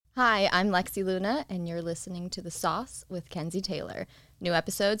Hi, I'm Lexi Luna, and you're listening to The Sauce with Kenzie Taylor. New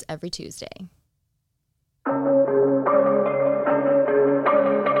episodes every Tuesday.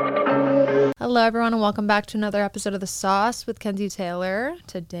 Hello, everyone, and welcome back to another episode of The Sauce with Kenzie Taylor.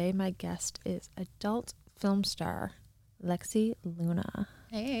 Today, my guest is adult film star Lexi Luna.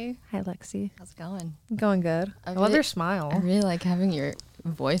 Hey. Hi, Lexi. How's it going? Going good. I love your smile. I really like having your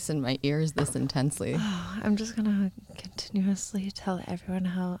voice in my ears this intensely. Oh, I'm just going to continuously tell everyone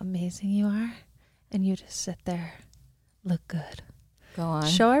how amazing you are, and you just sit there, look good. Go on.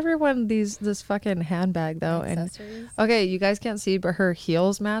 Show everyone this fucking handbag, though. Accessories? And okay, you guys can't see, but her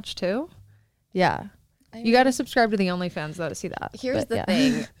heels match, too. Yeah. You got to subscribe to the OnlyFans, though, to see that. Here's the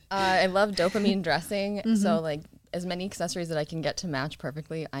thing. I love dopamine dressing, so like as many accessories that I can get to match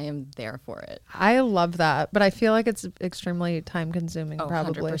perfectly, I am there for it. I love that, but I feel like it's extremely time consuming,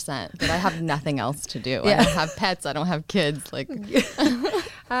 probably. 100%. But I have nothing else to do. Yeah. I don't have pets. I don't have kids. Like,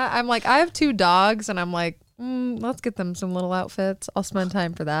 I'm like, I have 2 dogs, and I'm like, let's get them some little outfits. I'll spend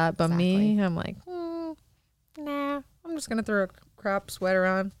time for that. But me, I'm like, nah, I'm just going to throw a crop sweater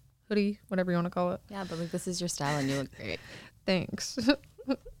on, hoodie, whatever you want to call it. Yeah, but like, this is your style and you look great. Thanks.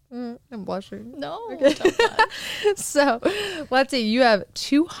 I'm blushing. No. Okay. So let's see. You have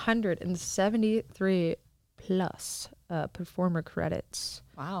 273 plus performer credits.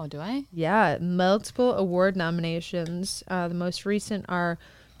 Wow, do I? Yeah, multiple award nominations. The most recent are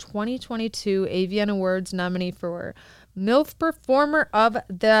 2022 AVN Awards nominee for MILF Performer of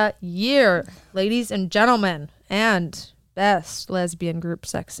the Year, ladies and gentlemen, and Best Lesbian Group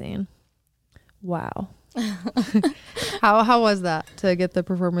Sex Scene. Wow. How was that to get the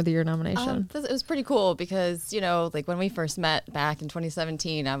Performer of the Year nomination? It was pretty cool because, you know, like when we first met back in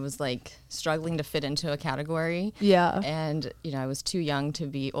 2017, I was like struggling to fit into a category. Yeah. And, you know, I was too young to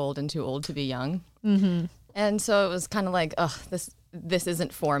be old and too old to be young. Mm-hmm. And so it was kind of like, this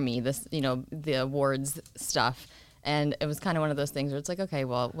isn't for me, this, you know, the awards stuff. And it was kind of one of those things where it's like, okay,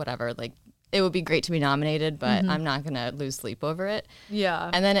 well, whatever, like, it would be great to be nominated, but I'm not going to lose sleep over it. Yeah.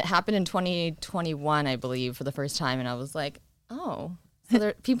 And then it happened in 2021, I believe, for the first time. And I was like, oh,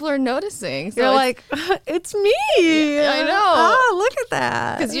 so people are noticing. So you're like, it's me. Yeah, I know. Oh, look at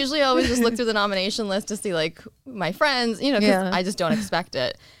that. Because usually I always just look through the nomination list to see like my friends, you know, because I just don't expect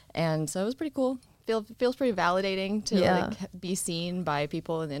it. And so it was pretty cool. Feels pretty validating to like be seen by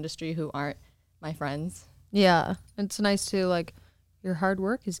people in the industry who aren't my friends. Yeah. It's nice to like, your hard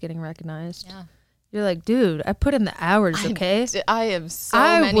work is getting recognized. Yeah. You're like, dude, I put in the hours, okay? I have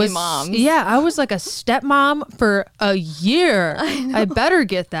many moms. Yeah, I was like a stepmom for a year. I better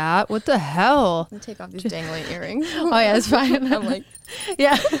get that. What the hell? Let me take off these dangly earrings. Oh, yeah, it's fine. I'm like,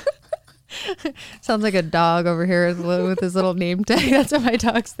 yeah. Sounds like a dog over here with his little name tag. That's what my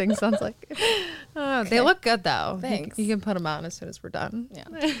dog's thing sounds like. Okay. They look good, though. Thanks. You can put them on as soon as we're done. Yeah.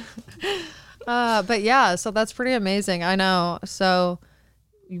 But yeah, so that's pretty amazing. I know. So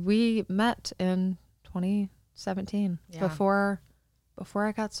we met in 2017 before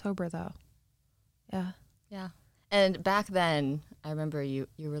I got sober, though. Yeah. Yeah. And back then, I remember you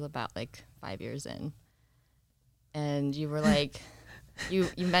were about like 5 years in, and you were like, you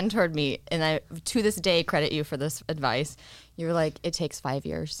mentored me, and I to this day credit you for this advice. You were like, it takes 5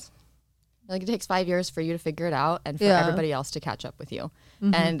 years. Like, it takes 5 years for you to figure it out and for everybody else to catch up with you.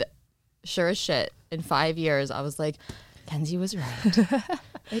 Mm-hmm. And sure as shit, in 5 years, I was like, Kenzie was right.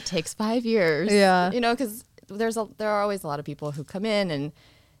 It takes 5 years. Yeah. You know, because there are always a lot of people who come in and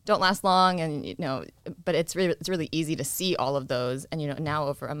don't last long, and you know, but it's really easy to see all of those. And you know,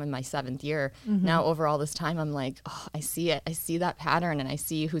 now I'm in my 7th year. Mm-hmm. Now over all this time, I'm like, oh, I see it. I see that pattern, and I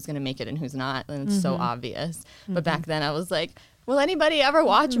see who's going to make it and who's not, and it's so obvious. Mm-hmm. But back then, I was like, will anybody ever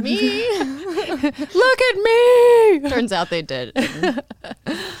watch me? Look at me. Turns out they did.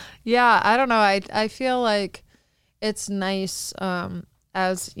 Yeah, I don't know. I feel like it's nice,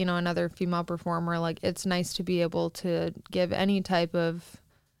 as, you know, another female performer, like it's nice to be able to give any type of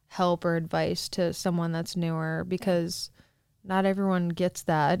help or advice to someone that's newer, because not everyone gets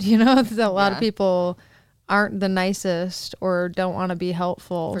that, you know. A lot of people aren't the nicest or don't want to be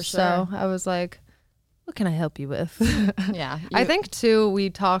helpful. For sure. So I was like, what can I help you with? Yeah. I think too, we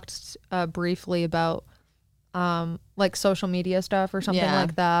talked briefly about like social media stuff or something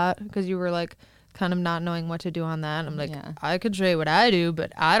like that, because you were like kind of not knowing what to do on that. And I'm like, I could show you what I do,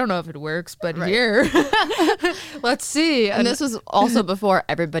 but I don't know if it works, but here, let's see. And this was also before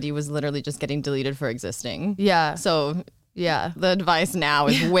everybody was literally just getting deleted for existing. Yeah. So the advice now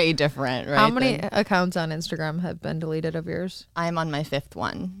is way different, right? How many accounts on Instagram have been deleted of yours? I'm on my 5th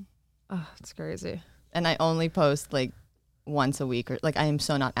one. Oh, it's crazy. And I only post like once a week, or like I am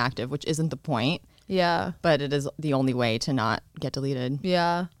so not active, which isn't the point. Yeah. But it is the only way to not get deleted.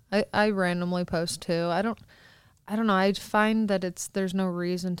 Yeah. I randomly post too. I don't know. I find that there's no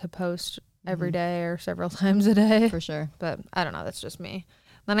reason to post every day or several times a day. For sure. But I don't know. That's just me.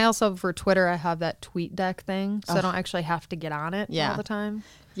 Then I also, for Twitter, I have that tweet deck thing. So I don't actually have to get on it all the time.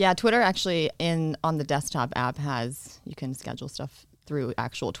 Yeah, Twitter actually on the desktop app you can schedule stuff through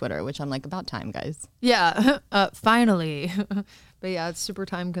actual Twitter, which I'm like, about time, guys. Yeah, finally. But yeah, it's super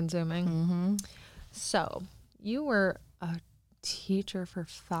time consuming. Mm-hmm. So you were a teacher for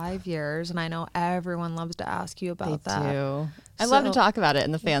 5 years, and I know everyone loves to ask you about that. They do. I love to talk about it,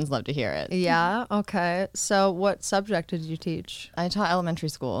 and the fans love to hear it. Yeah, okay. So what subject did you teach? I taught elementary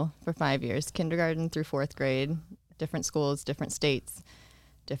school for 5 years, kindergarten through 4th grade, different schools, different states,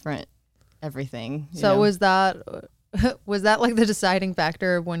 different everything. So was that like the deciding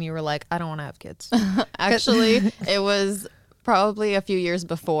factor of when you were like, I don't want to have kids? Actually, it was probably a few years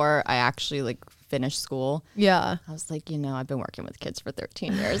before I actually like finished school. Yeah. I was like, I've been working with kids for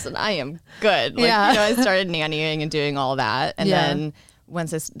 13 years and I am good. Like, Yeah. I started nannying and doing all that. And then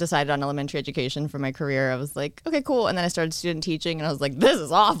once I decided on elementary education for my career, I was like, okay, cool. And then I started student teaching and I was like, this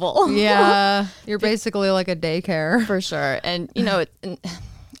is awful. Yeah. You're basically like a daycare. For sure. And,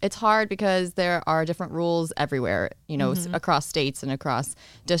 it's hard because there are different rules everywhere, across states and across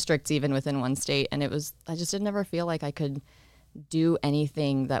districts, even within one state. And I just didn't ever feel like I could do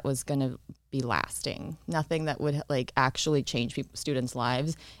anything that was going to be lasting. Nothing that would like actually change students'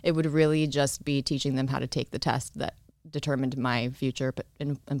 lives. It would really just be teaching them how to take the test that determined my future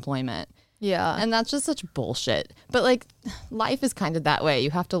employment. Yeah. And that's just such bullshit. But like life is kind of that way.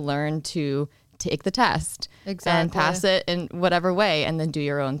 You have to learn to take the test and pass it in whatever way and then do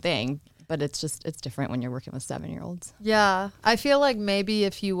your own thing. But it's different when you're working with 7-year-olds. Yeah. I feel like maybe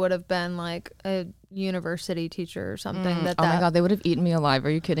if you would have been like a university teacher or something oh my God, they would have eaten me alive. Are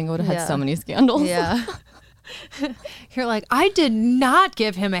you kidding? I would have had so many scandals. Yeah. You're like, I did not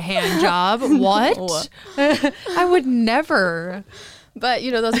give him a hand job. What? I would never. But,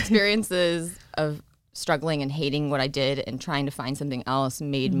 those experiences of struggling and hating what I did and trying to find something else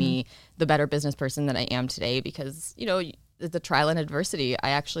made me the better business person that I am today because, the trial and adversity. I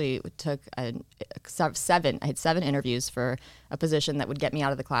actually took I had 7 interviews for a position that would get me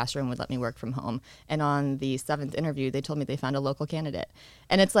out of the classroom, would let me work from home. And on the 7th interview, they told me they found a local candidate.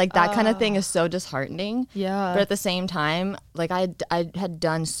 And it's like that kind of thing is so disheartening. Yeah. But at the same time, like I had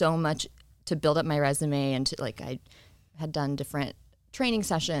done so much to build up my resume and I had done different training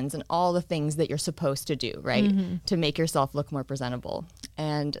sessions and all the things that you're supposed to do, right? To make yourself look more presentable.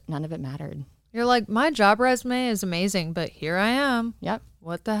 And none of it mattered. You're like, my job resume is amazing, but here I am. Yep.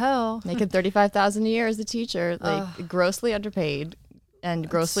 What the hell? Making $35,000 a year as a teacher, like grossly underpaid and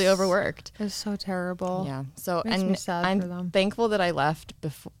grossly overworked. It's so terrible. Yeah. So Makes me sad for them. I'm thankful that I left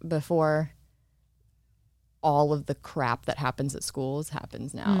before all of the crap that happens at schools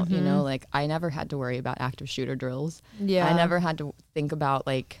happens now. Like I never had to worry about active shooter drills. Yeah. I never had to think about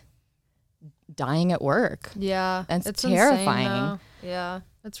like dying at work. Yeah. And it's terrifying. terrifying. Yeah.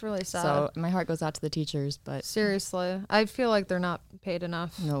 It's really sad. So my heart goes out to the teachers, but seriously, I feel like they're not paid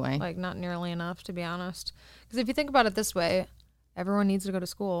enough. No way. Like not nearly enough, to be honest. Because if you think about it this way, everyone needs to go to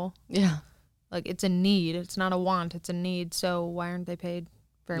school. Yeah. Like it's a need. It's not a want. It's a need. So why aren't they paid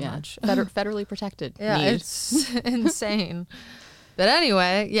very much? Federally protected. Yeah, need. It's insane. But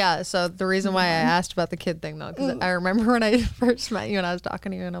anyway, yeah. So the reason why I asked about the kid thing, though, because I remember when I first met you and I was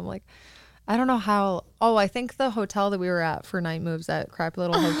talking to you and I'm like, I don't know how. Oh, I think the hotel that we were at for night moves, that crap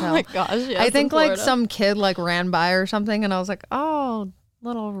little hotel. Oh my gosh, yes, I think like some kid like ran by or something, and I was like, "Oh,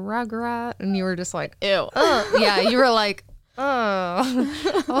 little rugrat," and you were just like, "Ew." Yeah, you were like,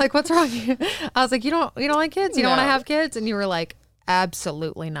 "Oh," I'm like, "What's wrong?" I was like, "You don't like kids? You don't want to have kids?" And you were like,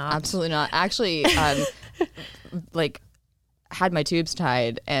 "Absolutely not. Absolutely not." Actually, like. Had my tubes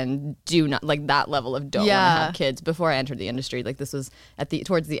tied and do not like that level of don't want to have kids before I entered the industry. Like this was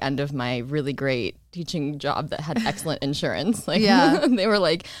towards the end of my really great teaching job that had excellent insurance. Like they were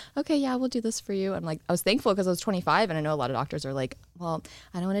like, okay, yeah, we'll do this for you. I'm like, I was thankful because I was 25 and I know a lot of doctors are like, well,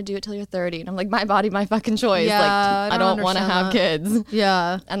 I don't want to do it till you're 30. And I'm like, my body, my fucking choice. Yeah, like I don't want to have kids.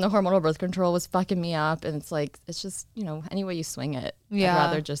 Yeah. And the hormonal birth control was fucking me up. And it's like, it's just, any way you swing it. Yeah. I'd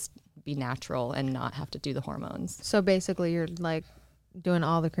rather just be natural and not have to do the hormones. So basically you're like doing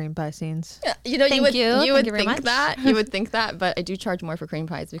all the cream pie scenes. Yeah, you would think that. You would think that, but I do charge more for cream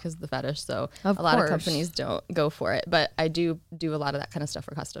pies because of the fetish. So a lot of companies don't go for it, but I do a lot of that kind of stuff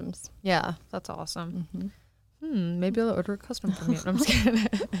for customs. Yeah, that's awesome. Maybe I'll order a custom from you. I'm just kidding.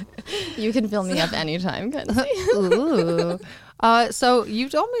 You can fill me up anytime, Kenzie. Ooh. So you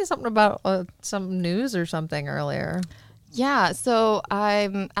told me something about some news or something earlier. Yeah, so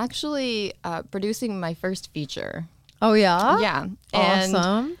I'm actually producing my first feature. Oh, yeah? Yeah.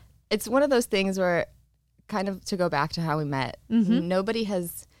 Awesome. it's one of those things where, kind of to go back to how we met, nobody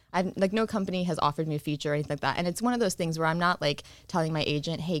has, no company has offered me a feature or anything like that. And it's one of those things where I'm not like telling my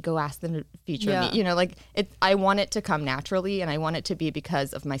agent, hey, go ask them to feature me. You know, like I want it to come naturally, and I want it to be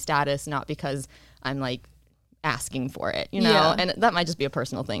because of my status, not because I'm like asking for it, you know, and that might just be a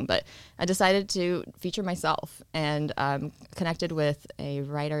personal thing, but I decided to feature myself, and connected with a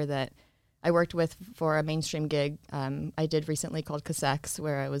writer that I worked with for a mainstream gig I did recently called Cassex,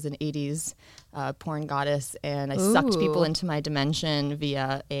 where I was an 80s porn goddess, and I sucked people into my dimension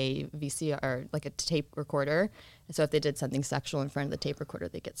via a VCR, like a tape recorder. So if they did something sexual in front of the tape recorder,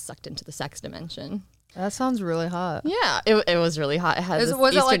 they get sucked into the sex dimension. That sounds really hot. Yeah, it was really hot. It had this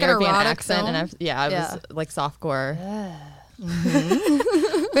Was Eastern it like an European erotic accent, film? and it was like softcore.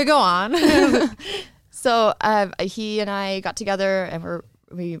 But go on. So he and I got together, and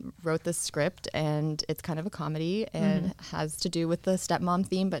we wrote this script, and it's kind of a comedy, and has to do with the stepmom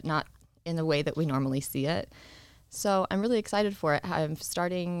theme, but not in the way that we normally see it. So I'm really excited for it. I'm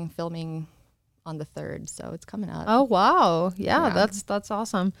starting filming on the 3rd, so it's coming up. Oh wow, yeah. That's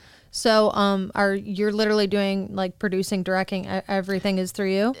awesome. So you're literally doing like producing, directing, everything is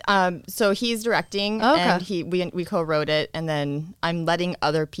through you? So he's directing, and we co-wrote it, and then I'm letting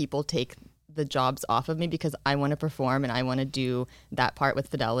other people take the jobs off of me because I want to perform and I want to do that part with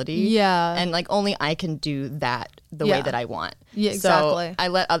fidelity. Yeah. And like only I can do that the way that I want. Yeah, exactly.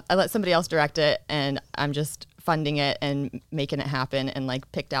 So I let somebody else direct it, and I'm just funding it and making it happen, and like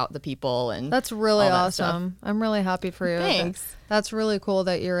picked out the people, and that's really awesome. I'm really happy for you. Thanks. That's really cool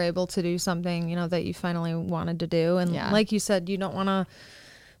that you're able to do something, you know, that you finally wanted to do. And like you said, you don't want to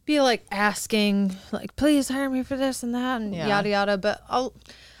be like asking like, please hire me for this and that and yada yada. But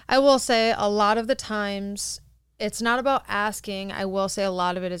I will say a lot of the times it's not about asking. I will say a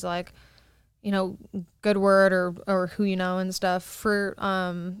lot of it is like, you know, good word or who you know and stuff. For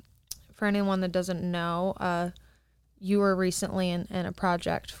anyone that doesn't know, you were recently in a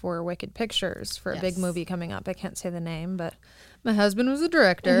project for Wicked Pictures for a big movie coming up. I can't say the name, but my husband was a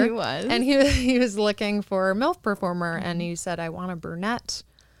director. He was. And he was looking for a MILF performer, and he said, I want a brunette.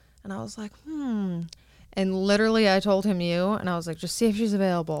 And I was like, And literally I told him you, and I was like, just see if she's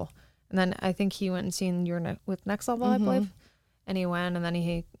available. And then I think he went and seen you with Next Level, I believe. And he went, and then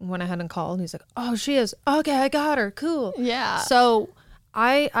he went ahead and called, and he's like, oh, she is. Okay, I got her. Cool. Yeah. So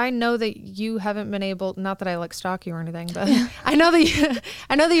I know that you haven't been able, not that I like stalk you or anything, but I know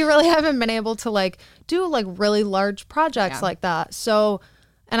that you really haven't been able to like do like really large projects like that. So,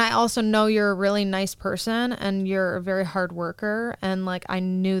 and I also know you're a really nice person, and you're a very hard worker, and like I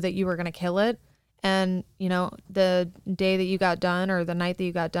knew that you were going to kill it. And, you know, the day that you got done, or the night that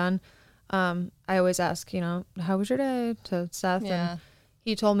you got done, I always ask, you know, how was your day, to Seth? And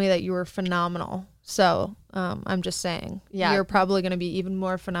he told me that you were phenomenal. So I'm just saying, you're probably going to be even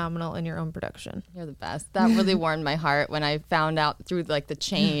more phenomenal in your own production. You're the best. That really warmed my heart when I found out through like the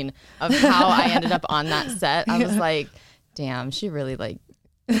chain of how I ended up on that set. I was like, damn, she really like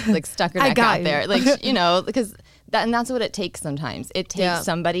stuck her neck out there. Like, you know, because that's what it takes sometimes. It takes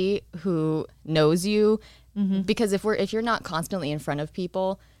somebody who knows you, because if you're not constantly in front of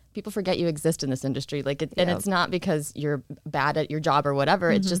people forget you exist in this industry. Like, and it's not because you're bad at your job or whatever.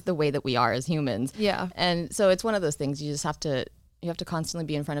 It's just the way that we are as humans. Yeah. And so it's one of those things you just have to constantly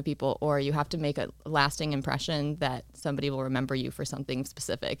be in front of people, or you have to make a lasting impression that somebody will remember you for something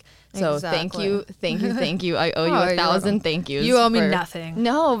specific. So thank you. I owe you 1,000 thank yous. You owe me nothing.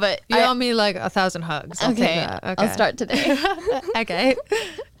 No, but you owe me like 1,000 hugs. Okay. I'll start today. Okay.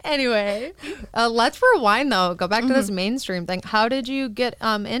 Anyway, let's rewind though. Go back to this mainstream thing. How did you get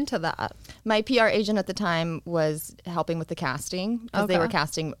into that? My PR agent at the time was helping with the casting, because they were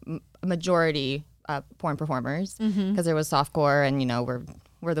casting a majority porn performers, because there was softcore, and you know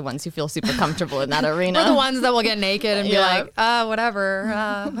we're the ones who feel super comfortable in that arena. We're the ones that will get naked and be like,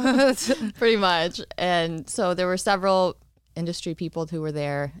 whatever, pretty much. And so there were several industry people who were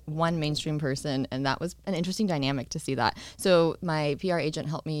there, one mainstream person, and that was an interesting dynamic to see that. So my PR agent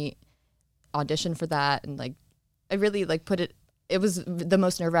helped me audition for that, and like I really like put it. It was the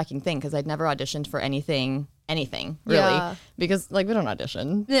most nerve-wracking thing, because I'd never auditioned for anything really, because like we don't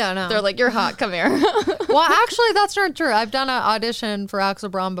audition. Yeah, no. They're like, you're hot, come here. Well, actually, that's not true. I've done an audition for Axel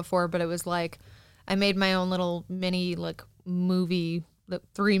Braun before, but it was like I made my own little mini like movie, the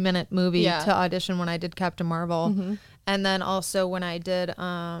 3-minute movie to audition when I did Captain Marvel. And then also when I did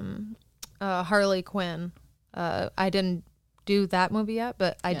Harley Quinn, I didn't do that movie yet,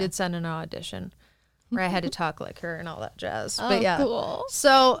 but I did send an audition where I had to talk like her and all that jazz. But cool.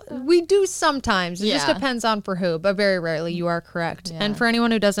 So we do sometimes. It just depends on for who, but very rarely. You are correct. Yeah. And for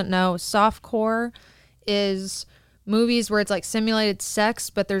anyone who doesn't know, softcore is movies where it's like simulated sex,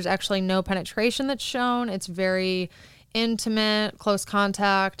 but there's actually no penetration that's shown. It's very intimate, close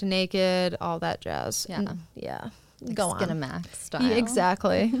contact, naked, all that jazz. Yeah. And yeah. Like Go on. Skinamax style. Yeah,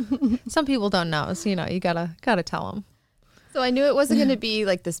 exactly. Some people don't know, so you gotta tell them. So I knew it wasn't going to be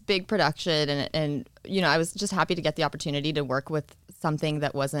like this big production, and I was just happy to get the opportunity to work with something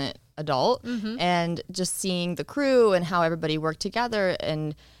that wasn't adult, and just seeing the crew and how everybody worked together.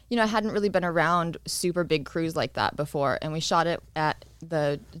 And I hadn't really been around super big crews like that before, and we shot it at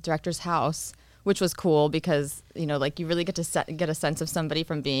the director's house, which was cool because like you really get to get a sense of somebody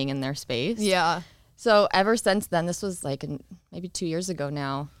from being in their space. Yeah. So ever since then, this was like maybe 2 years ago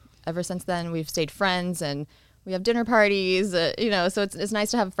now. Ever since then, we've stayed friends, and we have dinner parties, so it's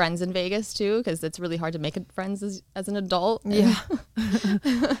nice to have friends in Vegas too, because it's really hard to make friends as an adult. Yeah.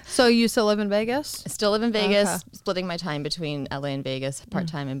 So you still live in Vegas? I still live in Vegas, Okay. splitting my time between LA and Vegas,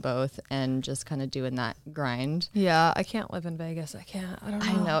 part-time in both, and just kind of doing that grind. Yeah, I can't live in Vegas. I can't. I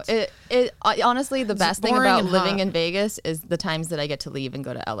don't know. I know. Honestly, the best thing boring about and living hot. in Vegas is the times that I get to leave and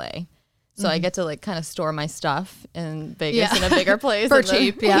go to LA. So I get to like kind of store my stuff in Vegas in a bigger place. For and then-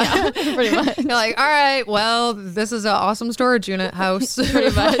 cheap, yeah. pretty much. You're like, all right, well, this is an awesome storage unit house.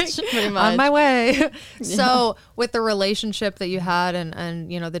 Pretty much. On my way. So with the relationship that you had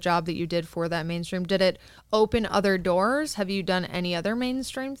and the job that you did for that mainstream, did it open other doors? Have you done any other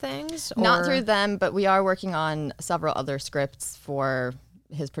mainstream things? Not or- through them, but we are working on several other scripts for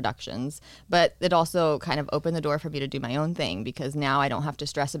his productions. But it also kind of opened the door for me to do my own thing, because now I don't have to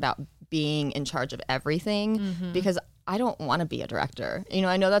stress about being in charge of everything, because I don't want to be a director.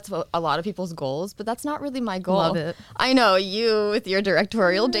 I know that's a lot of people's goals, but that's not really my goal. Love it. I know you with your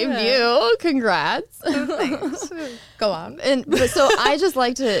directorial debut. Congrats. Thanks. Go on. But so I just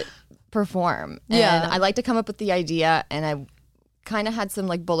like to perform. And Yeah. I like to come up with the idea, and I kind of had some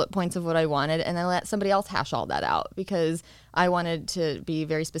like bullet points of what I wanted, and then let somebody else hash all that out, because I wanted to be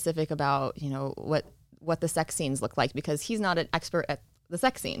very specific about, what the sex scenes look like, because he's not an expert at the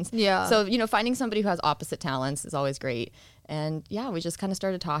sex scenes. Yeah. So, finding somebody who has opposite talents is always great. And yeah, we just kind of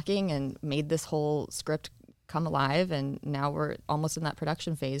started talking and made this whole script come alive, and now we're almost in that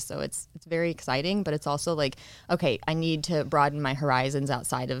production phase. So it's very exciting, but it's also like, okay, I need to broaden my horizons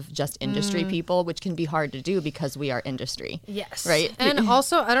outside of just industry people, which can be hard to do because we are industry. Yes. Right. And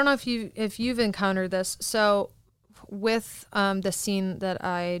also, I don't know if you've encountered this. So with the scene that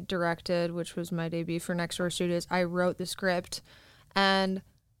I directed, which was my debut for Next Door Studios, I wrote the script, and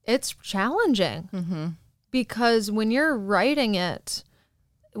it's challenging because when you're writing it,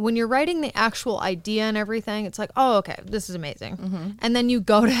 when you're writing the actual idea and everything, it's like, oh, okay, this is amazing. And then you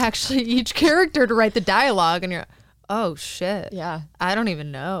go to actually each character to write the dialogue, and you're, oh shit. Yeah. I don't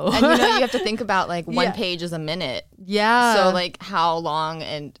even know. And you have to think about like one Yeah. page is a minute. Yeah. So like how long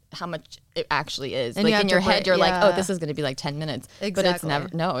and how much it actually is. And you like have in to your head, break- you're like, oh, yeah. this is going to be like 10 minutes. But it's Exactly. never,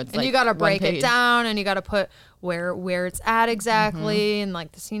 no, it's and like you got to one break it page. down, and you got to put where it's at exactly, and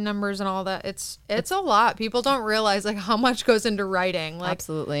like the scene numbers and all that. It's a lot. People don't realize like how much goes into writing. Like,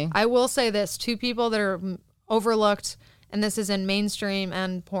 Absolutely. I will say this, two people that are overlooked, and this is in mainstream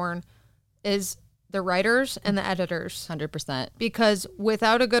and porn, is the writers and the editors. 100%. Because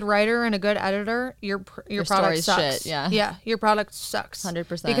without a good writer and a good editor, your product story's sucks. shit, yeah. Yeah, your product sucks.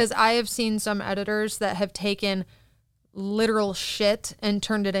 100%. Because I have seen some editors that have taken literal shit and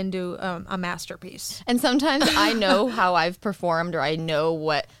turned it into a masterpiece. And sometimes I know how I've performed, or I know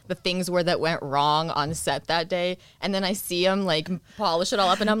what the things were that went wrong on set that day. And then I see them like polish it all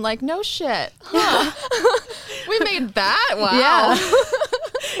up, and I'm like, no shit. Huh. We made that? Wow.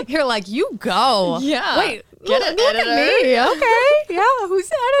 Yeah. You're like, you go. Yeah. Wait, Get look, it, look editor. at me. Okay. Yeah. Who's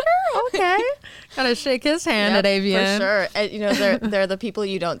the editor? Okay. Gotta shake his hand Yep, at AVN. for sure. And, they're the people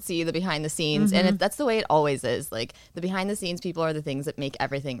you don't see, the behind the scenes, and that's the way it always is. Like the behind the scenes people are the things that make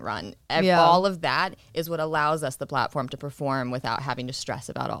everything run. Yeah. All of that is what allows us the platform to perform without having to stress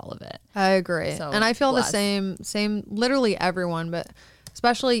about all of it. I agree. So, and I feel bless. the same, literally everyone, but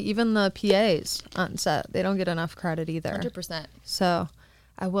especially even the PAs on set. They don't get enough credit either. 100%. So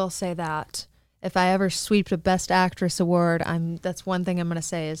I will say that if I ever sweep a Best Actress award, that's one thing I'm going to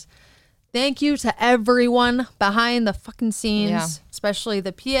say is thank you to everyone behind the fucking scenes, Yeah. especially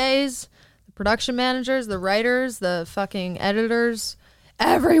the PAs, the production managers, the writers, the fucking editors,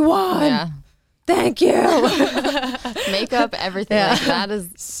 everyone. Yeah. Thank you. Makeup, everything. Yeah. Like, that is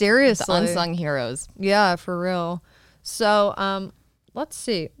the Seriously. unsung heroes. Yeah, for real. So, let's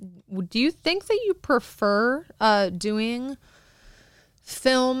see. Do you think that you prefer doing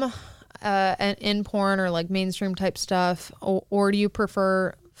film and in porn or like mainstream type stuff, or do you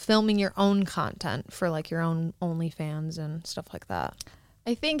prefer filming your own content for like your own OnlyFans and stuff like that?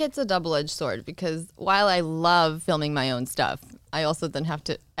 I think it's a double-edged sword because while I love filming my own stuff, I also then have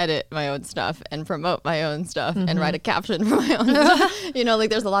to edit my own stuff and promote my own stuff and write a caption for my own stuff. You know, like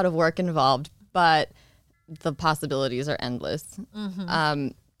there's a lot of work involved, but the possibilities are endless.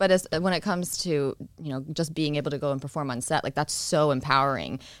 But when it comes to, just being able to go and perform on set, like that's so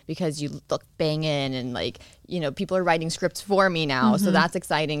empowering because you look banging and like, people are writing scripts for me now. So that's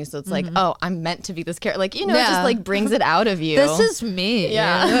exciting. So it's like, oh, I'm meant to be this character. Like, it just like brings it out of you. This is me.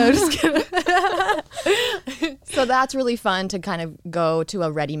 Yeah. No, just kidding. So that's really fun to kind of go to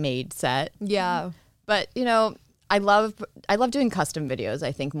a ready-made set. Yeah. But, I love doing custom videos,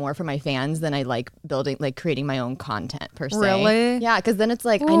 I think, more for my fans than I like creating my own content per se. Really? Yeah, because then it's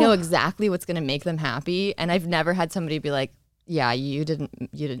like I know exactly what's going to make them happy. And I've never had somebody be like, yeah, you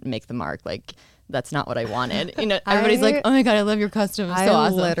didn't make the mark. Like, that's not what I wanted. Everybody's like, oh my God, I love your customs. It's so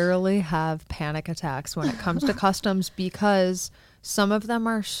awesome. I literally have panic attacks when it comes to customs because some of them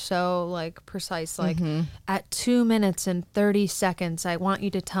are so like precise. Like at 2 minutes and 30 seconds, I want you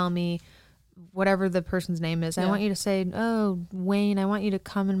to tell me whatever the person's name is. I want you to say, oh, Wayne, I want you to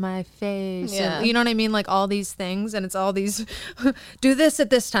come in my face. Yeah. And, you know what I mean? Like all these things. And it's all these, do this at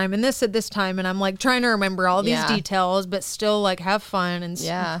this time and this at this time. And I'm like trying to remember all these details, but still like have fun and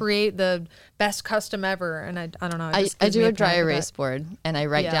create the best custom ever. And I don't know. I do a dry erase board and I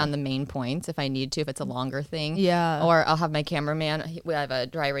write down the main points if I need to, if it's a longer thing. Yeah. Or I'll have my cameraman, we have a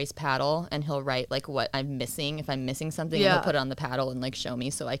dry erase paddle and he'll write like what I'm missing. If I'm missing something, he'll put it on the paddle and like show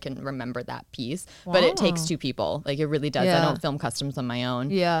me so I can remember that piece. Wow. But it takes two people. Like it really does. I don't film customs on my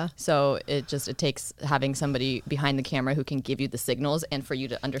own. Yeah. So it takes having somebody behind the camera who can give you the signals and for you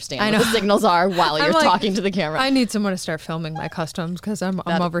to understand what the signals are while you're talking to the camera. I need someone to start filming my customs because I'm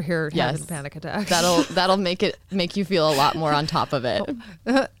over here having panic attacks. That'll make you feel a lot more on top of it.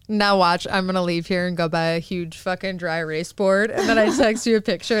 Now watch, I'm gonna leave here and go buy a huge fucking dry erase board, and then I text you a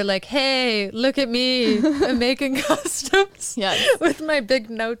picture like, "Hey, look at me! I'm making customs." With my big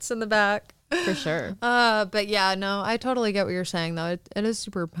notes in the back. For sure. But yeah, no, I totally get what you're saying though. It is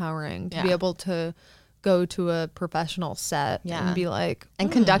super empowering to be able to go to a professional set and be like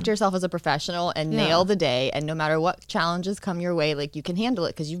and conduct yourself as a professional and nail the day, and no matter what challenges come your way, like you can handle it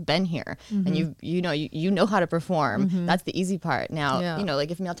because you've been here and you know how to perform. That's the easy part. Now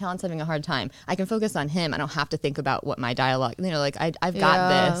like if male talent's having a hard time, I can focus on him. I don't have to think about what my dialogue, like I've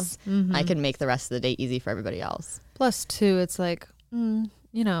got this. I can make the rest of the day easy for everybody else. Plus too, it's like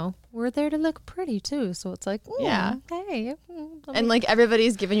we're there to look pretty too, so it's like hey, and like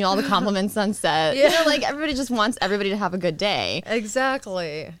everybody's giving you all the compliments on set. Like everybody just wants everybody to have a good day.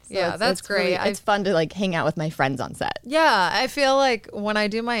 Exactly. So that's great. Really, it's fun to like hang out with my friends on set. I feel like when I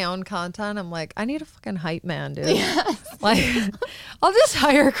do my own content, I'm like, I need a fucking hype man, dude. Like I'll just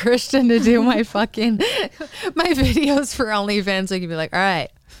hire Christian to do my fucking my videos for OnlyFans. So you can be like, all right,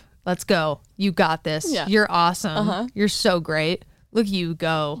 let's go. You got this. You're awesome. You're so great. Look, you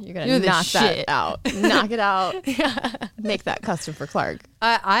go. You're going to knock that out. Knock it out. Make that custom for Clark.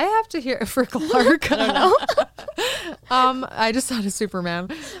 I have to hear for Clark. I don't know. I just thought of Superman.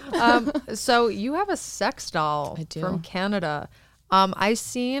 So you have a sex doll from Canada. I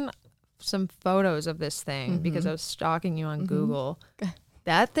seen some photos of this thing because I was stalking you on Google.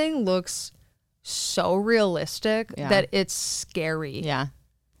 That thing looks so realistic that it's scary. Yeah.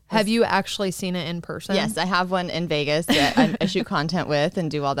 Have you actually seen it in person? Yes, I have one in Vegas that I shoot content with and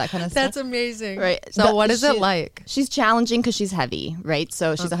do all that kind of stuff. That's amazing. Right. So what is it like? She's challenging because she's heavy, right?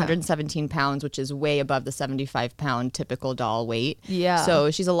 So she's 117 pounds, which is way above the 75-pound typical doll weight. Yeah. So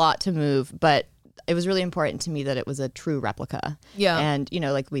she's a lot to move, but it was really important to me that it was a true replica. Yeah. And,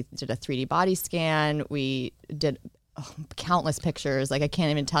 like we did a 3D body scan. We did countless pictures. Like I can't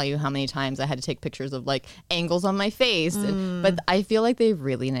even tell you how many times I had to take pictures of like angles on my face. But I feel like they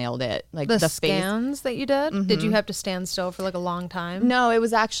really nailed it. Like the scans that you did? Did you have to stand still for like a long time? No, it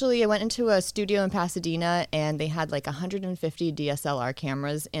was actually, I went into a studio in Pasadena and they had like 150 DSLR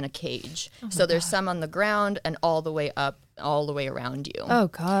cameras in a cage. So there's some on the ground and all the way up, all the way around you. Oh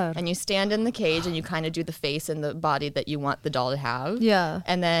God. And you stand in the cage and you kind of do the face and the body that you want the doll to have. Yeah.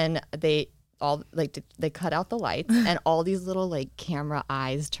 And then they cut out the lights and all these little like camera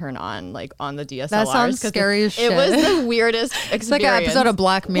eyes turn on like on the DSLRs. That sounds scary as shit. It was the weirdest experience. It's like an episode of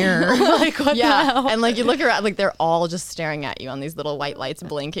Black Mirror. Like what the hell? And like you look around, like they're all just staring at you on these little white lights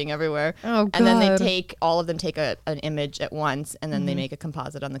blinking everywhere. Oh God. And then all of them take an image at once and then they make a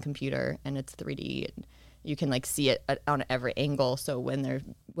composite on the computer and it's 3D. And you can like see it on every angle. So when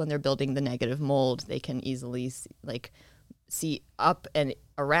they're building the negative mold, they can easily see up and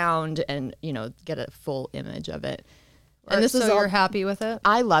around and get a full image of it. And this is you're happy with it?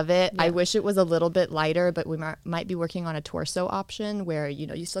 I love it. Yeah. I wish it was a little bit lighter, but we might be working on a torso option where,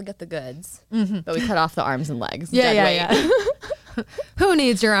 you still get the goods, but we cut off the arms and legs. Yeah. Who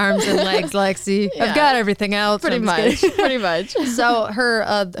needs your arms and legs, Lexi? Yeah. I've got everything else. Pretty much. So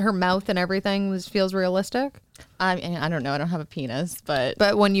her mouth and everything feels realistic? I mean, I don't know. I don't have a penis, but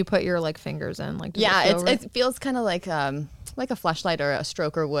when you put your like fingers in, like, does it feels kind of like a fleshlight or a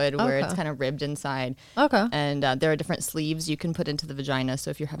stroker would, where it's kind of ribbed inside. Okay. And there are different sleeves you can put into the vagina. So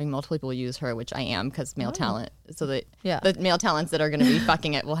if you're having multiple people use her, which I am, because male talent, so that the male talents that are going to be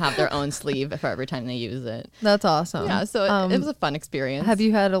fucking it will have their own sleeve for every time they use it. That's awesome. Yeah. So it was a fun experience. Have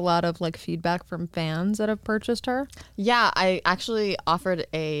you had a lot of like feedback from fans that have purchased her? Yeah, I actually offered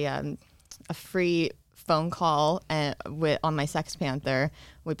a free phone call on my Sex Panther.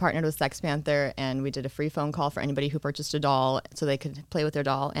 We partnered with Sex Panther and we did a free phone call for anybody who purchased a doll so they could play with their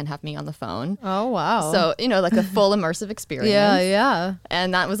doll and have me on the phone. Oh, wow. So, like a full immersive experience. Yeah.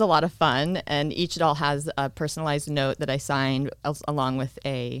 And that was a lot of fun. And each doll has a personalized note that I signed along with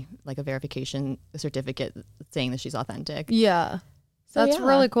a verification certificate saying that she's authentic. Yeah. So, that's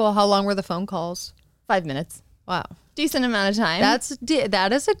really cool. How long were the phone calls? 5 minutes. Wow. Decent amount of time.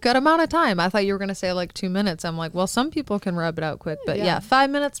 That is a good amount of time. I thought you were going to say like 2 minutes. I'm like, well, some people can rub it out quick, but yeah 5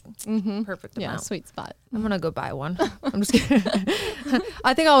 minutes, perfect amount. Yeah, sweet spot. I'm going to go buy one. I'm just kidding.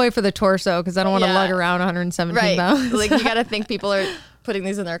 I think I'll wait for the torso because I don't want to lug around 117 pounds. Like, you got to think people are putting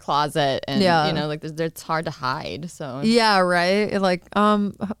these in their closet and, it's hard to hide. So yeah, right. Like,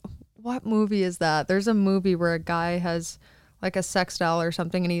 what movie is that? There's a movie where a guy has like a sex doll or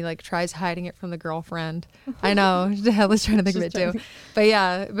something, and he like tries hiding it from the girlfriend. I know. I was trying to think of it too.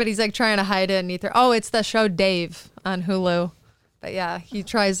 But he's like trying to hide it, and it's the show Dave on Hulu. But yeah, he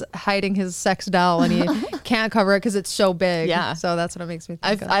tries hiding his sex doll, and he can't cover it because it's so big. Yeah. So that's what it makes me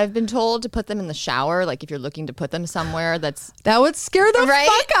think of. I've been told to put them in the shower, like if you're looking to put them somewhere that would scare the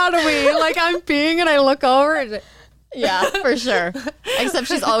fuck out of me. Like I'm peeing and I look over. And yeah, for sure. Except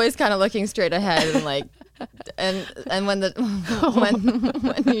she's always kind of looking straight ahead and like. And when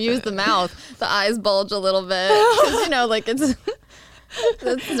you use the mouth, the eyes bulge a little bit. 'Cause, like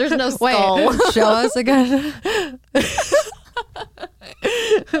there's no skull. Wait, show us again.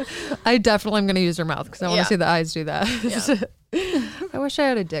 I definitely am going to use her mouth because I want to see the eyes do that. Yeah. I wish I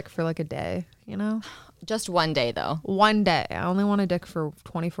had a dick for like a day, Just one day though. One day. I only want a dick for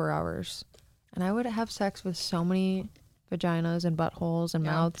 24 hours. And I would have sex with so many vaginas and buttholes and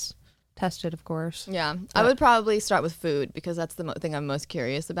mouths. Tested, of course. Yeah. I would probably start with food because that's the thing I'm most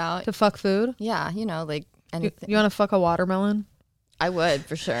curious about. To fuck food? Yeah, like anything. You want to fuck a watermelon? I would,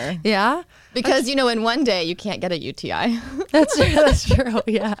 for sure. Yeah? Because, in one day you can't get a UTI. That's true.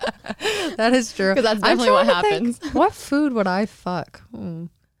 Yeah. That is true. Because that's definitely what happens. What food would I fuck?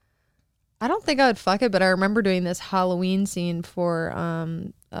 I don't think I would fuck it, but I remember doing this Halloween scene for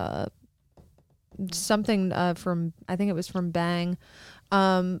something from, I think it was from Bang.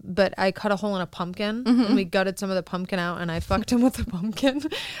 But I cut a hole in a pumpkin and we gutted some of the pumpkin out and I fucked him with the pumpkin.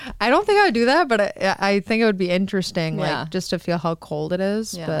 I don't think I would do that, but I think it would be interesting, like just to feel how cold it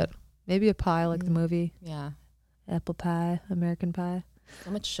is. Yeah. But maybe a pie like the movie. Yeah. Apple pie, American pie.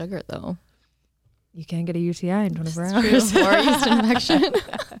 So much sugar though. You can't get a UTI in 24 hours. Or yeast infection.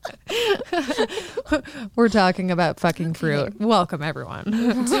 We're talking about fucking fruit. Welcome everyone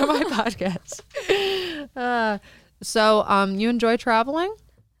to my podcast. So, you enjoy traveling?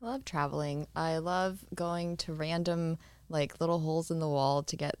 I love traveling. I love going to random, little holes in the wall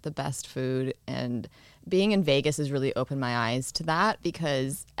to get the best food. And being in Vegas has really opened my eyes to that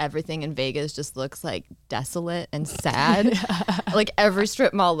because everything in Vegas just looks desolate and sad. Every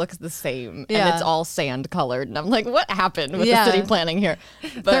strip mall looks the same and it's all sand colored. And I'm like, what happened with the city planning here?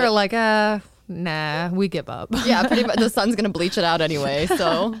 But they're like, nah, we give up. Yeah, pretty much. The sun's going to bleach it out anyway.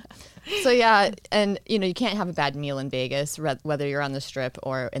 So yeah, and you can't have a bad meal in Vegas, whether you're on the strip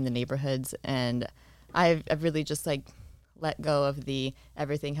or in the neighborhoods. And I've really just let go of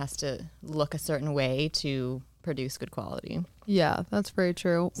everything has to look a certain way to produce good quality. Yeah, that's very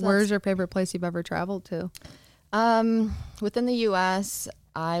true. So where's your favorite place you've ever traveled to? Within the U.S.,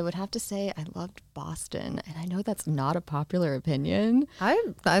 I would have to say I loved Boston, and I know that's not a popular opinion. I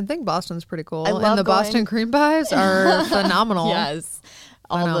think Boston's pretty cool, and the Boston cream pies are phenomenal. Yes.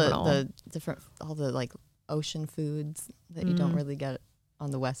 All the different, ocean foods that you don't really get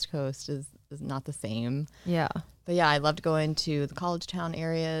on the West Coast is not the same. Yeah. But yeah, I loved going to the college town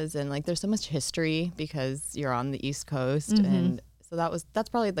areas and there's so much history because you're on the East Coast. And so that's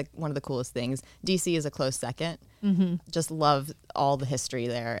probably one of the coolest things. DC is a close second. Just love all the history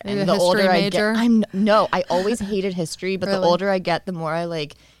there. And the older I get, I always hated history, but really? The older I get, the more I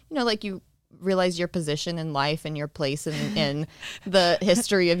realize your position in life and your place in the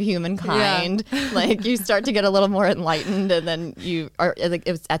history of humankind. Like you start to get a little more enlightened, and then you are like,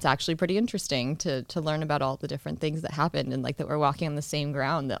 that's actually pretty interesting to learn about all the different things that happened, and like that we're walking on the same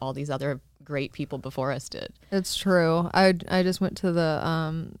ground that all these other great people before us did. It's true. I just went to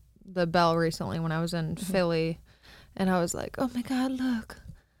the Bell recently when I was in Philly, and I was like, oh my God,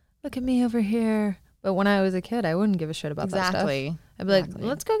 look at me over here. But when I was a kid, I wouldn't give a shit about that stuff. I'd be like,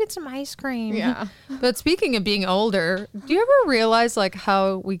 let's go get some ice cream. Yeah. But speaking of being older, do you ever realize like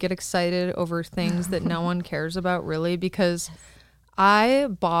how we get excited over things that no one cares about really? Because I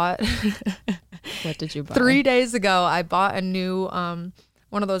bought What did you buy? 3 days ago, I bought a new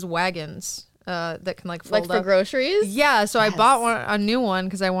one of those wagons that can like fold like for up. groceries? Yeah, so I bought a new one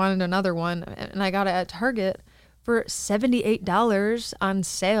because I wanted another one, and I got it at Target for $78 on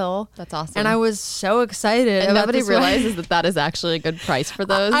sale. That's awesome. And I was so excited. And about nobody this realizes that is actually a good price for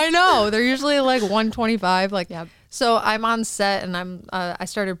those. I know. They're usually like $125. Like, so I'm on set, and I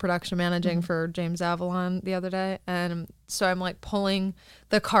started production managing for James Avalon the other day, and so I'm like pulling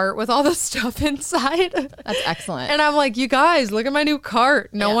the cart with all the stuff inside. That's excellent. And I'm like, you guys, look at my new cart.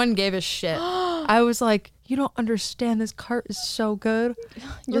 No one gave a shit. I was like, you don't understand. This cart is so good.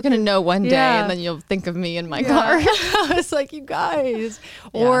 You're going to know one day, and then you'll think of me in my cart. I was like, you guys.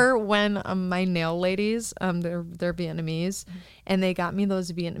 Or when my nail ladies, they're Vietnamese, and they got me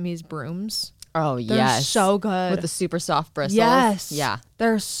those Vietnamese brooms. Oh, They're yes. so good. With the super soft bristles. Yes. Yeah.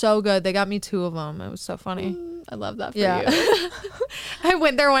 They're so good. They got me 2 of them. It was so funny. I love that for you. I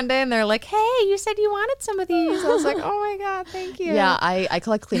went there one day and they're like, hey, you said you wanted some of these. I was like, oh my God, thank you. Yeah, I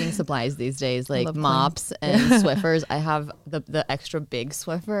collect cleaning supplies these days, like mops and Swiffers. I have the extra big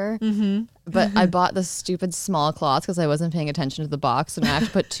Swiffer, but I bought the stupid small cloths because I wasn't paying attention to the box, and I have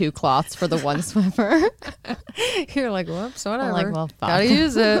to put 2 cloths for the one Swiffer. You're like, whoops, whatever. I'm like, well, fuck. Gotta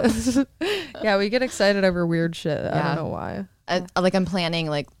use it. Yeah, we get excited over weird shit. I don't know why. I'm planning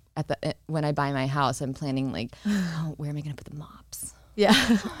like when I buy my house, I'm planning like, oh, where am I gonna put the mops?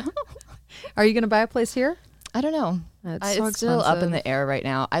 Yeah. Are you gonna buy a place here? I don't know. It's still up in the air right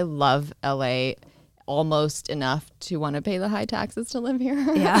now. I love LA almost enough to want to pay the high taxes to live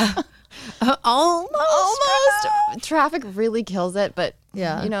here. Yeah. Almost. Traffic really kills it, but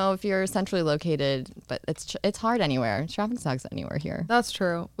yeah, you know, if you're centrally located, but it's hard anywhere. Traffic sucks anywhere here. That's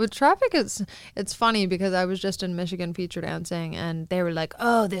true. With traffic, it's funny because I was just in Michigan feature dancing, and they were like,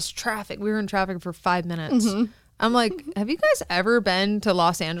 "Oh, this traffic." We were in traffic for 5 minutes. I'm like, "Have you guys ever been to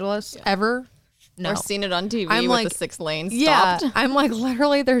Los Angeles? Ever?" No. Or seen it on TV I'm with like, the 6 lanes stopped. stopped. I'm like,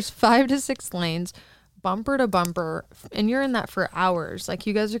 literally, there's 5 to 6 lanes, bumper to bumper, and you're in that for hours. Like,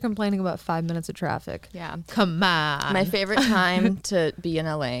 you guys are complaining about 5 minutes of traffic. Yeah. Come on. My favorite time to be in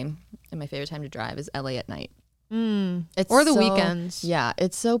LA and my favorite time to drive is LA at night. Or the weekends. Yeah,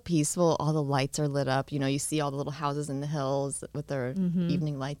 it's so peaceful. All the lights are lit up. You know, you see all the little houses in the hills with their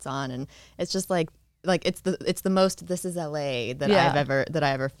evening lights on, and it's just like it's the most this is LA that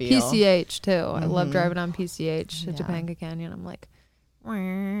I ever feel. PCH too. I love driving on PCH at Topanga Canyon. I'm like,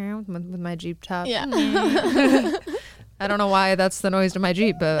 with my Jeep top. Yeah. I don't know why that's the noise to my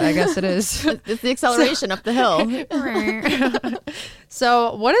Jeep, but I guess it is. It's the acceleration up the hill.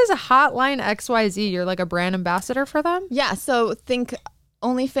 So what is a Hotline XYZ? You're like a brand ambassador for them? Yeah. So think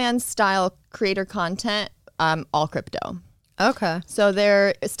OnlyFans style creator content, all crypto. Okay. So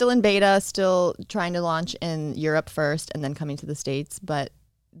they're still in beta, still trying to launch in Europe first and then coming to the States, but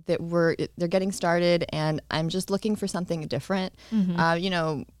they're getting started, and I'm just looking for something different. You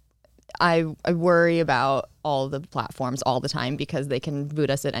know, I worry about all the platforms all the time because they can boot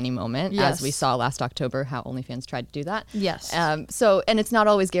us at any moment, as we saw last October how OnlyFans tried to do that. Yes. So, and it's not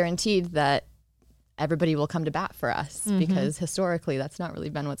always guaranteed that everybody will come to bat for us because historically that's not really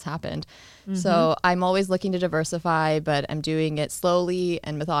been what's happened. So I'm always looking to diversify, but I'm doing it slowly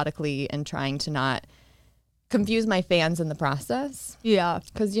and methodically and trying to not confuse my fans in the process. Yeah.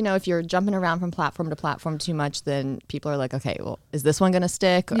 Because, you know, if you're jumping around from platform to platform too much, then people are like, okay, well, is this one going to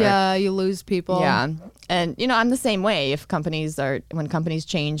stick? Or, yeah, you lose people. Yeah. And, you know, I'm the same way. When companies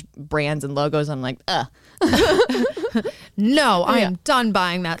change brands and logos, I'm like, no, I am done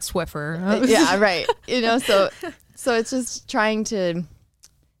buying that Swiffer. Yeah, right. You know, so it's just trying to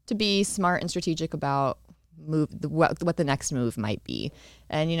be smart and strategic about what the next move might be.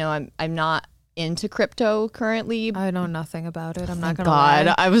 And, you know, I'm not into crypto currently. I know nothing about it. I'm not gonna God,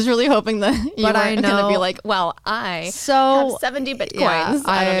 lie. I was really hoping that you weren't gonna be like, well, I have 70 bitcoins. Yeah,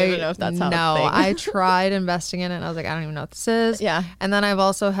 I don't even know if that's how it's I tried investing in it and I was like, I don't even know what this is. Yeah. And then I've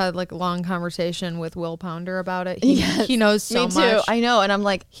also had like a long conversation with Will Pounder about it. He knows so much. Me too. I know. And I'm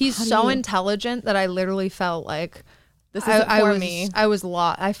like, he's so intelligent that I literally felt like This isn't for was, me. I was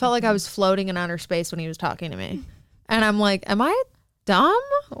lost. I felt like I was floating in outer space when he was talking to me. And I'm like, am I dumb?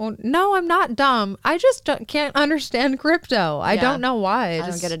 Well, no, I'm not dumb. I just can't understand crypto. I don't know why. I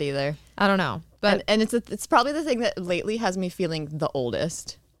don't get it either. I don't know. But and it's probably the thing that lately has me feeling the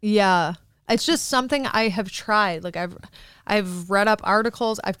oldest. yeah, it's just something I have tried. Like I've read up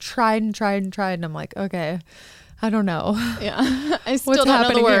articles. I've tried and tried and tried. And I'm like, okay, I don't know. Yeah. I still What's don't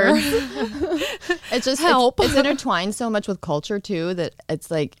know the words. here? It's just Help. It's intertwined so much with culture too that it's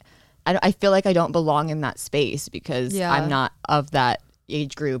like I feel like I don't belong in that space because I'm not of that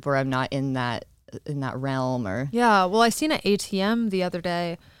age group or I'm not in that realm or Yeah. Well, I seen an ATM the other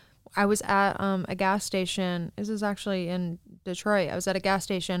day. I was at a gas station. This is actually in Detroit. I was at a gas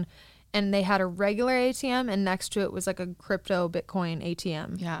station and they had a regular ATM and next to it was like a crypto Bitcoin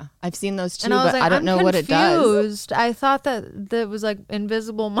ATM. Yeah. I've seen those too, And I was but like, I don't know what it does. I thought that was like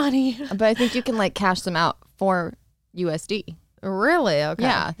invisible money. But I think you can like cash them out for USD. Really? Okay.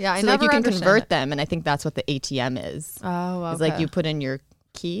 Yeah. Yeah. I so never like you can understand convert it. them, and I think that's what the ATM is. Oh, okay. It's like you put in your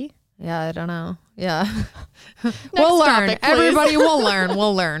key. Yeah, I don't know. Yeah. We'll learn. topic, please. Everybody will learn.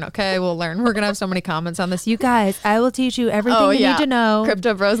 We'll learn. Okay, we'll learn. We're going to have so many comments on this. You guys, I will teach you everything you need to know.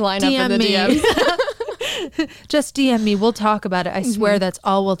 Crypto bros line up in the me. DMs. Just DM me. We'll talk about it. I swear that's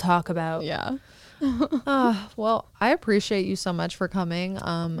all we'll talk about. Yeah. Well, I appreciate you so much for coming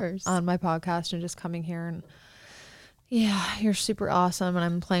on course. my podcast and just coming here. And yeah, you're super awesome. And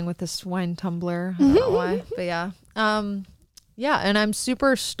I'm playing with this wine tumbler. I don't know why, but yeah. Yeah, and I'm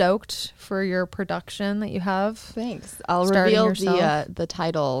super stoked for your production that you have. Thanks. I'll Starting reveal yourself. the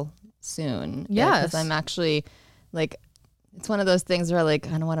title soon. Yes. Because I'm actually like, it's one of those things where like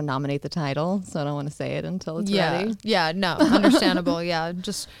I don't want to nominate the title, so I don't want to say it until it's ready. Yeah, no, understandable. Yeah,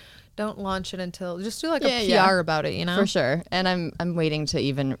 just don't launch it until just do like a PR about it, you know? For sure. And I'm waiting to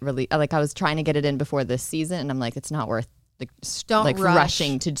even release. Like I was trying to get it in before this season, and I'm like, it's not worth Don't like rush.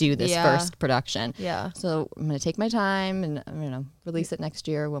 rushing to do this Yeah. first production. Yeah. So I'm gonna take my time and release it next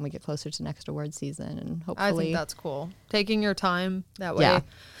year when we get closer to next award season, and hopefully. I think that's cool. Taking your time that way. Yeah.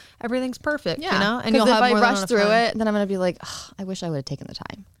 Everything's perfect, Yeah, you know? And 'cause you'll if have I more than rush enough through time. it, then I'm gonna be like, "Ugh, I wish I would have taken the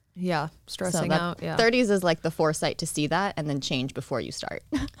time. Yeah, stressing So out. Yeah, 30s is like the foresight to see that and then change before you start.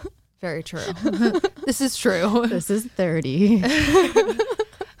 very true. This is true. This is 30.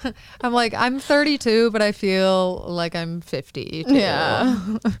 I'm like, I'm 32, but I feel like I'm 50. Too. Yeah.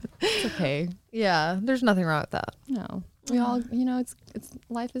 It's okay. Yeah, there's nothing wrong with that. No. We all, it's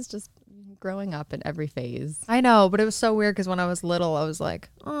life is just growing up in every phase. I know, but it was so weird because when I was little, I was like,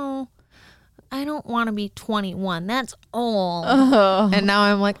 oh, I don't want to be 21. That's old. Oh. And now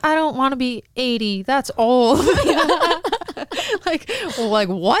I'm like, I don't want to be 80. That's old. like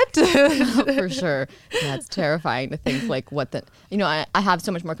what? For sure. Yeah, it's terrifying to think like I have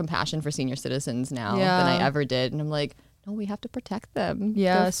so much more compassion for senior citizens now than I ever did. And I'm like, no, we have to protect them.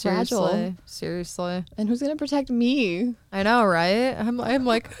 Yeah, They're fragile. seriously. And who's going to protect me? I know, right? I'm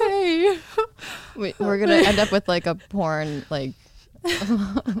like, hey. We're going to end up with like a porn, like,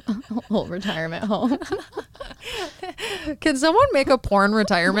 whole retirement home. Can someone make a porn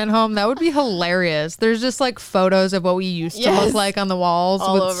retirement home? That would be hilarious. There's just like photos of what we used to look like on the walls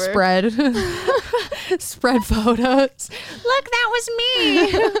all with over. spread photos. Look, that was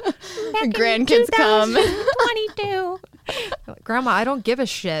me. Back in Grandkids come. 2022. Grandma, I don't give a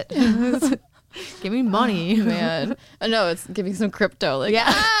shit. Give me money. Man. I know, it's giving some crypto. Like,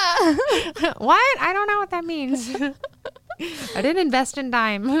 Yeah. What? I don't know what that means. I didn't invest in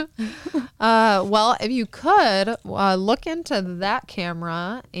dime. Well, if you could look into that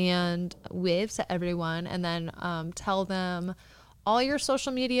camera and wave to everyone and then tell them all your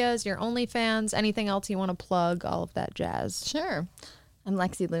social medias, your OnlyFans, anything else you want to plug, all of that jazz. Sure. I'm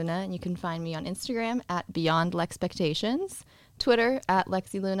Lexi Luna, and you can find me on Instagram at Beyond Lexpectations, Twitter at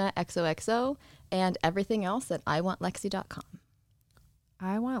Lexi Luna XOXO, and everything else at iwantlexi.com.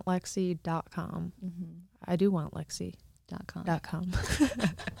 iwantlexi.com. I do want Lexi. .com.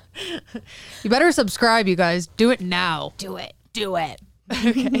 You better subscribe, you guys. Do it now. Do it.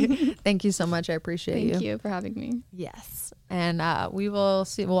 Okay. Thank you so much. I appreciate you. Thank you for having me. Yes. And we will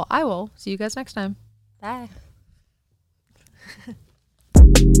see. Well, I will see you guys next time. Bye.